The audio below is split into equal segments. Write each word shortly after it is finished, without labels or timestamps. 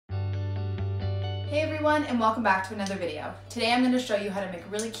Hey everyone, and welcome back to another video. Today I'm going to show you how to make a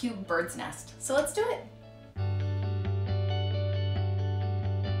really cute bird's nest. So let's do it.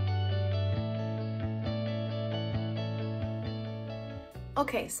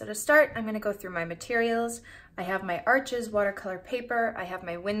 Okay, so to start, I'm going to go through my materials. I have my Arches watercolor paper, I have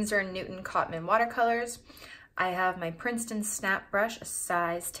my Winsor Newton Cotman watercolors, I have my Princeton snap brush, a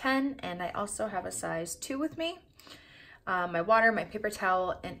size 10, and I also have a size 2 with me. My water, my paper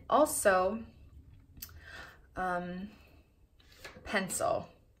towel, and also pencil.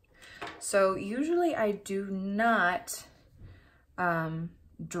 So usually I do not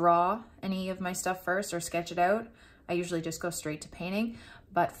draw any of my stuff first or sketch it out. I usually just go straight to painting.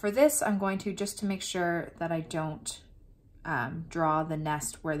 But for this, I'm going to, just to make sure that I don't draw the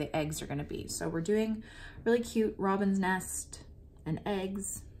nest where the eggs are going to be. So we're doing really cute robin's nest and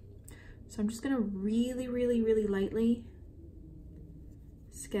eggs. So I'm just going to really lightly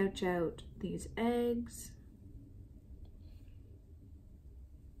sketch out these eggs.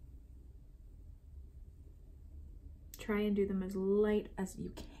 Try and do them as light as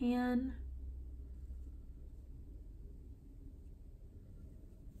you can.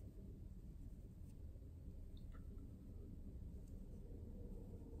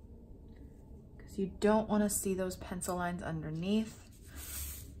 Because you don't want to see those pencil lines underneath.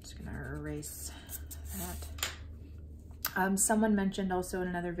 Just gonna erase that. Someone mentioned also in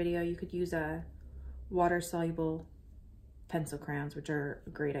another video you could use a water-soluble pencil crayons, which are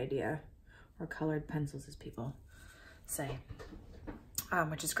a great idea, or colored pencils as people say,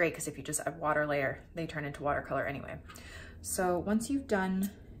 which is great because if you just add water later, they turn into watercolor anyway. So once you've done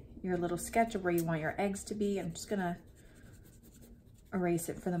your little sketch of where you want your eggs to be, I'm just gonna erase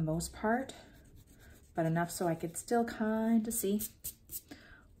it for the most part, but enough so I could still kind of see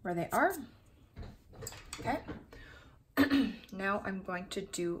where they are. Okay. Now I'm going to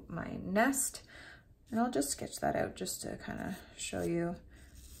do my nest, and I'll just sketch that out just to kind of show you,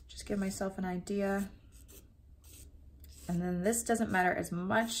 just give myself an idea. And then this doesn't matter as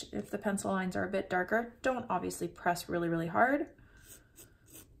much if the pencil lines are a bit darker. Don't obviously press really hard,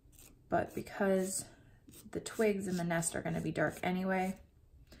 but because the twigs in the nest are going to be dark anyway,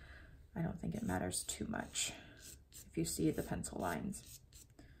 I don't think it matters too much if you see the pencil lines.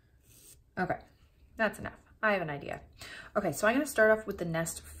 Okay, that's enough. I have an idea. Okay, so I'm going to start off with the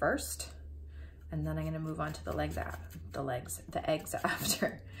nest first, and then I'm going to move on to the eggs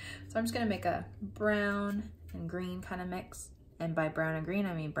after. So I'm just going to make a brown and green kind of mix. And by brown and green,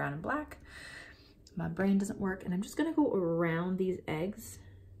 I mean brown and black. My brain doesn't work. And I'm just gonna go around these eggs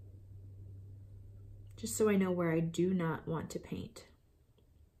just so I know where I do not want to paint.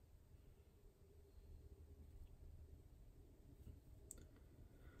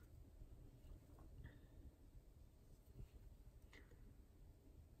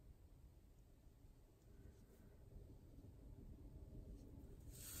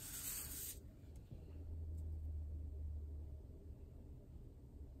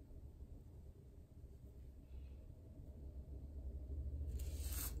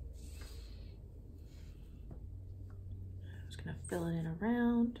 Gonna fill it in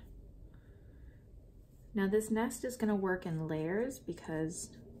around. Now this nest is gonna work in layers because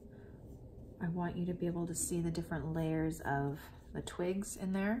I want you to be able to see the different layers of the twigs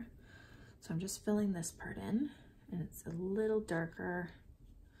in there. So I'm just filling this part in, and it's a little darker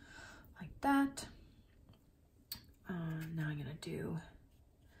like that. Now I'm gonna do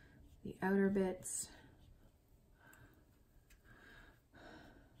the outer bits.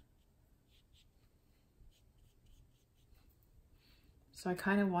 So I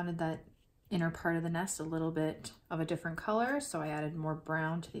kind of wanted that inner part of the nest a little bit of a different color, so I added more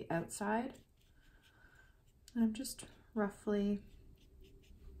brown to the outside. And I'm just roughly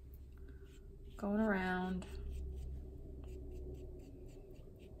going around,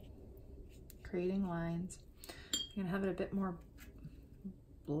 creating lines. I'm gonna have it a bit more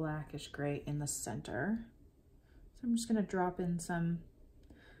blackish gray in the center. So I'm just gonna drop in some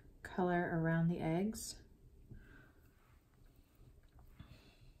color around the eggs.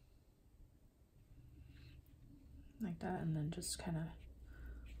 Like that, and then just kind of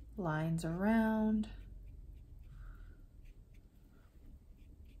lines around.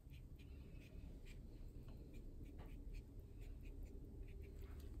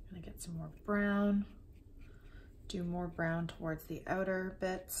 Gonna get some more brown, do more brown towards the outer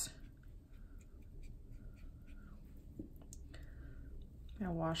bits. I'm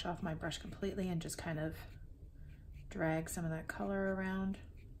gonna wash off my brush completely and just kind of drag some of that color around.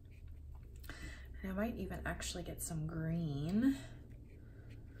 And I might even actually get some green.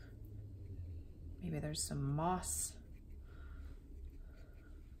 Maybe there's some moss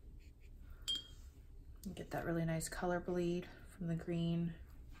Get that really nice color bleed from the green.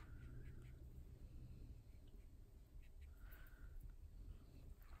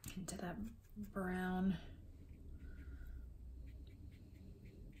 Into that brown.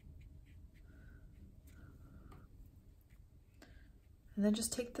 And then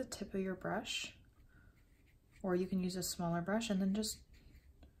just take the tip of your brush, or you can use a smaller brush, and then just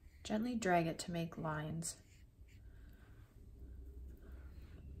gently drag it to make lines.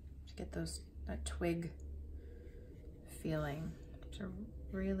 To get that twig feeling. So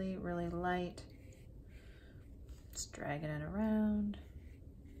really, really light. Just dragging it around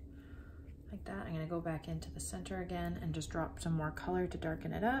like that. I'm gonna go back into the center again and just drop some more color to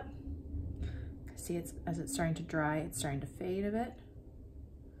darken it up. See, as it's starting to dry, it's starting to fade a bit.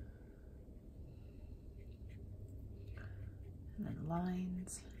 And then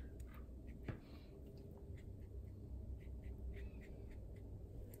lines.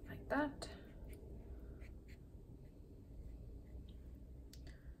 Like that.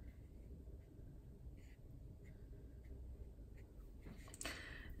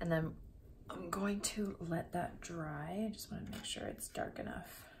 And then I'm going to let that dry. I just want to make sure it's dark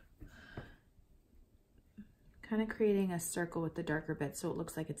enough. Kind of creating a circle with the darker bit so it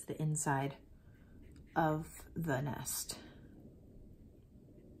looks like it's the inside of the nest.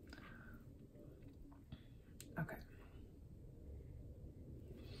 Okay.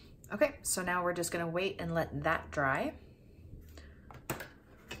 Okay, so now we're just gonna wait and let that dry.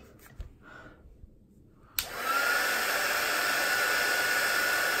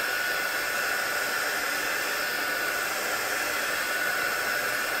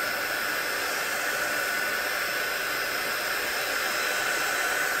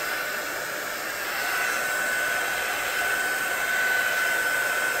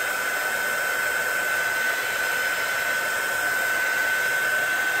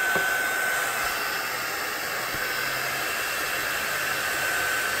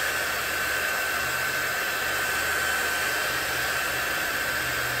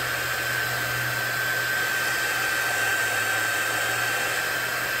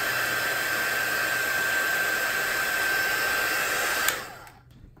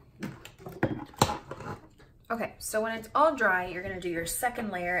 Okay, so when it's all dry, you're gonna do your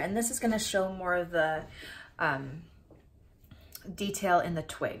second layer, and this is gonna show more of the detail in the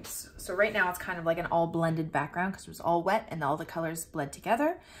twigs. So right now it's kind of like an all blended background because it was all wet and all the colors bled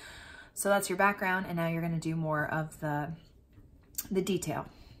together. So that's your background, and now you're gonna do more of the detail.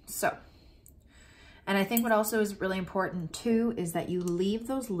 So, and I think what also is really important too is that you leave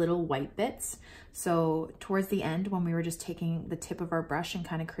those little white bits. So towards the end, when we were just taking the tip of our brush and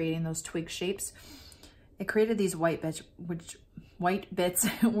kind of creating those twig shapes, it created these white bits,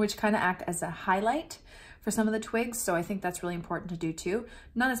 which kind of act as a highlight for some of the twigs. So I think that's really important to do too.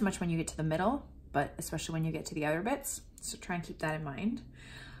 Not as much when you get to the middle, but especially when you get to the other bits. So try and keep that in mind.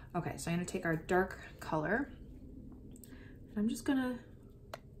 Okay, so I'm gonna take our dark color. And I'm just gonna,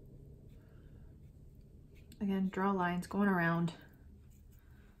 again, draw lines going around.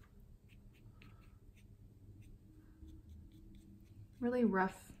 Really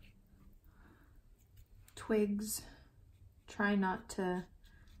rough twigs. Try not to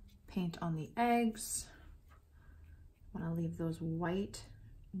paint on the eggs. Want to leave those white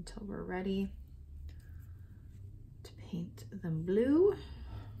until we're ready to paint them blue.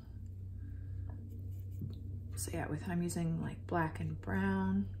 So yeah, I'm using like black and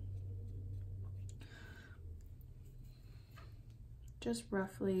brown. Just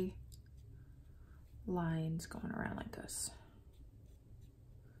roughly lines going around like this.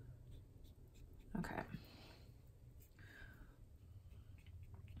 Okay.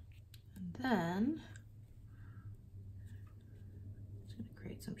 And then I'm just going to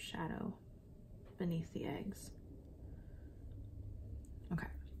create some shadow beneath the eggs. Okay.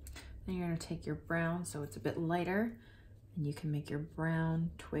 Then you're going to take your brown, so it's a bit lighter, and you can make your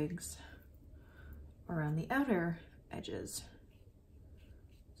brown twigs around the outer edges.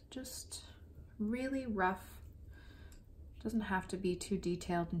 So just really rough. Doesn't have to be too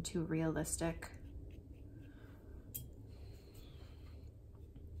detailed and too realistic.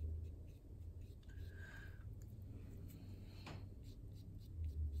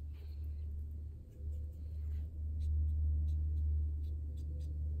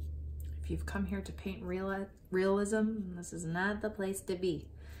 If you've come here to paint realism, this is not the place to be,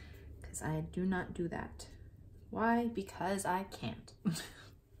 because I do not do that. Why? Because I can't.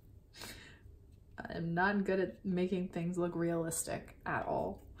 I'm not good at making things look realistic at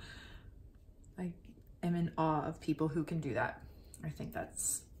all. I am in awe of people who can do that. I think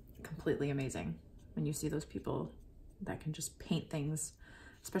that's completely amazing when you see those people that can just paint things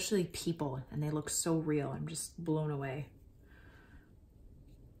especially people, and they look so real. I'm just blown away.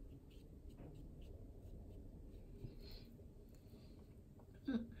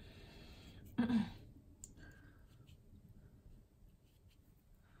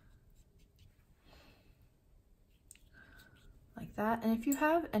 Like that. And if you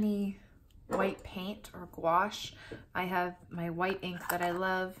have any white paint or gouache, I have my white ink that I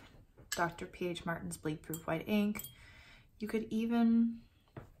love, Dr. P.H. Martin's Bleed Proof White Ink. You could even,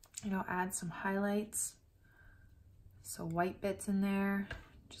 you know, add some highlights, so white bits in there,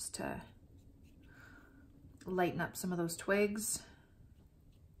 just to lighten up some of those twigs.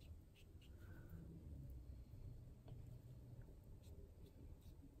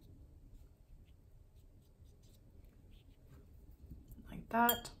 Like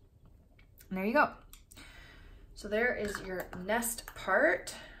that. And there you go. So there is your nest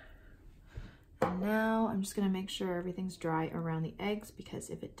part. And now I'm just gonna make sure everything's dry around the eggs, because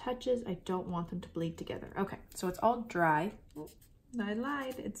if it touches, I don't want them to bleed together. Okay, so it's all dry. Oh, I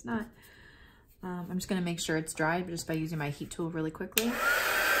lied, it's not. I'm just gonna make sure it's dry just by using my heat tool really quickly.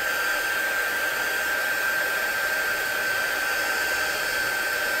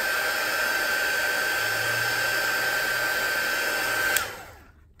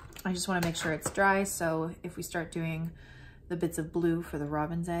 I just wanna make sure it's dry, so if we start doing the bits of blue for the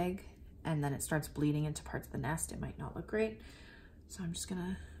robin's egg, and then it starts bleeding into parts of the nest, it might not look great. So I'm just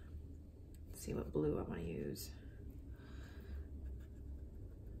gonna see what blue I wanna use.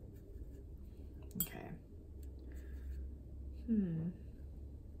 Okay.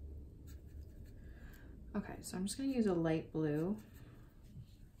 Okay, so I'm just gonna use a light blue.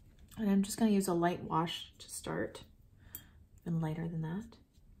 And I'm just gonna use a light wash to start, even lighter than that.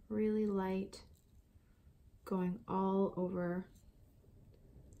 Really light, going all over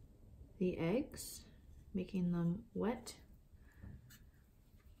the eggs, making them wet.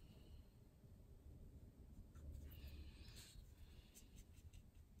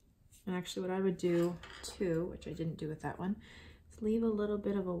 And actually what I would do too, which I didn't do with that one, is leave a little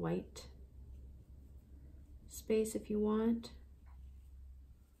bit of a white space if you want,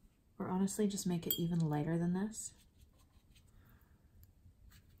 or honestly just make it even lighter than this.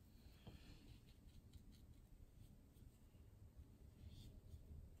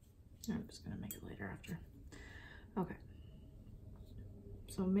 I'm just gonna make it lighter after. Okay.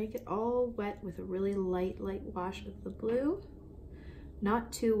 So make it all wet with a really light wash of the blue.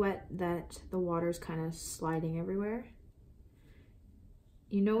 Not too wet that the water's kind of sliding everywhere.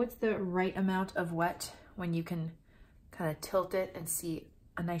 You know it's the right amount of wet when you can kind of tilt it and see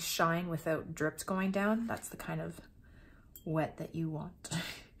a nice shine without drips going down. That's the kind of wet that you want.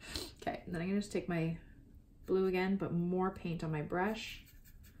 Okay, and then I'm gonna just take my blue again, but more paint on my brush.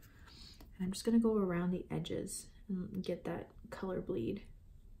 And I'm just gonna go around the edges and get that color bleed,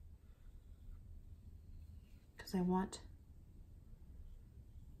 because I want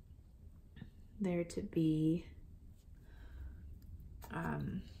there to be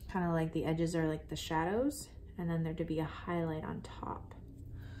kind of like the edges are like the shadows, and then there to be a highlight on top.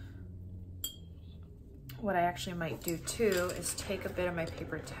 What I actually might do too is take a bit of my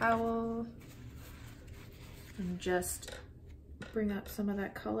paper towel and just bring up some of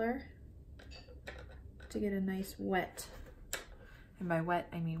that color to get a nice wet, and by wet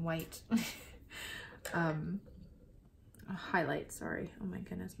I mean white, highlight, sorry. Oh my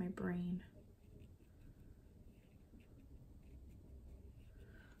goodness, my brain.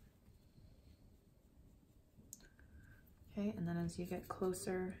 Okay, and then as you get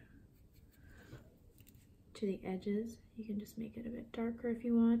closer to the edges, you can just make it a bit darker if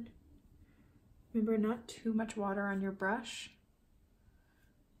you want. Remember, not too much water on your brush,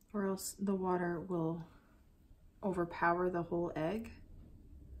 or else the water will overpower the whole egg.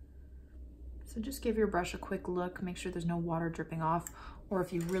 So just give your brush a quick look, make sure there's no water dripping off, or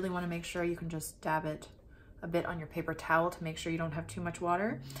if you really want to make sure, you can just dab it a bit on your paper towel to make sure you don't have too much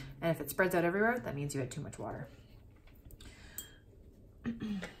water. And if it spreads out everywhere, that means you had too much water.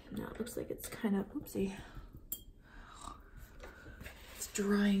 Now it looks like it's kind of, oopsie, it's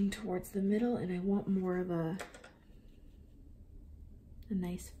drying towards the middle, and I want more of a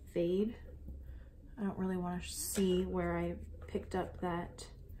nice fade. I don't really want to see where I picked up that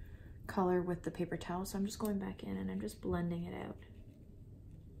color with the paper towel, so I'm just going back in and I'm just blending it out.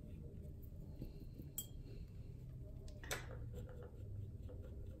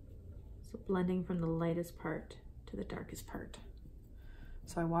 So blending from the lightest part to the darkest part.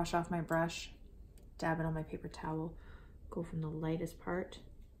 So I wash off my brush, dab it on my paper towel, go from the lightest part,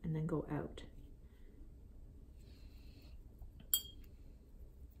 and then go out.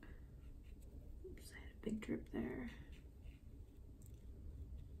 Oops, I had a big drip there.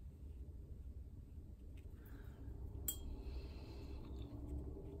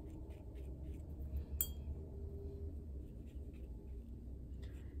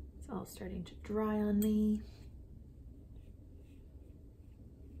 all starting to dry on me.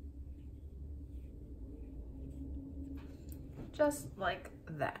 Just like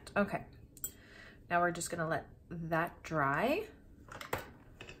that. Okay. Now we're just gonna let that dry.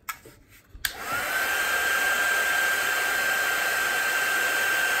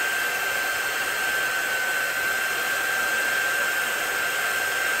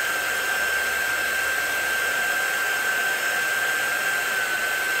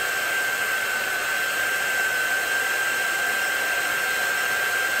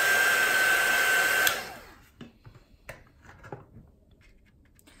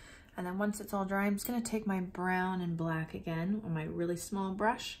 And then once it's all dry, I'm just gonna take my brown and black again on my really small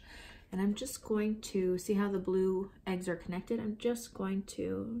brush, and I'm just going to see how the blue eggs are connected. I'm just going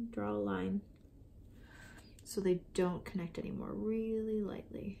to draw a line so they don't connect anymore, really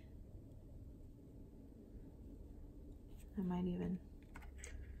lightly. I might even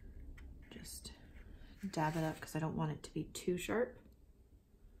just dab it up because I don't want it to be too sharp.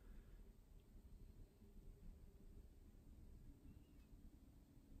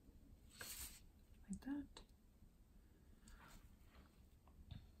 Like that.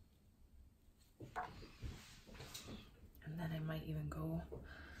 And then I might even go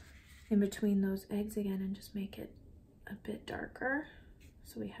in between those eggs again and just make it a bit darker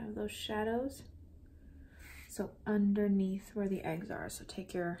so we have those shadows. So underneath where the eggs are, so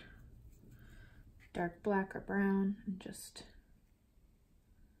take your dark black or brown and just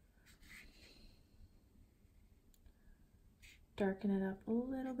darken it up a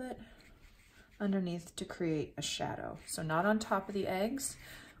little bit underneath to create a shadow. So not on top of the eggs,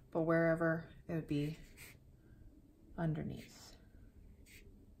 but wherever it would be underneath.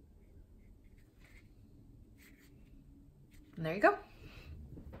 And there you go.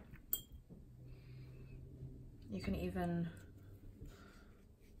 You can even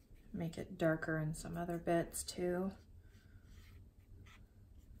make it darker in some other bits too.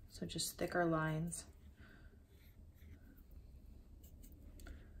 So just thicker lines.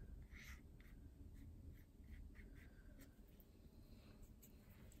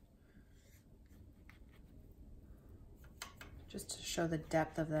 Just to show the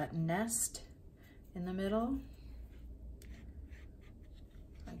depth of that nest in the middle.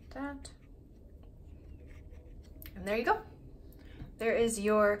 Like that. And there you go. There is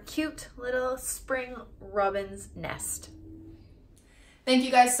your cute little spring robin's nest. Thank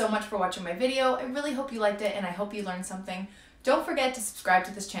you guys so much for watching my video. I really hope you liked it and I hope you learned something. Don't forget to subscribe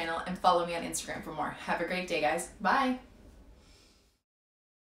to this channel and follow me on Instagram for more. Have a great day, guys. Bye.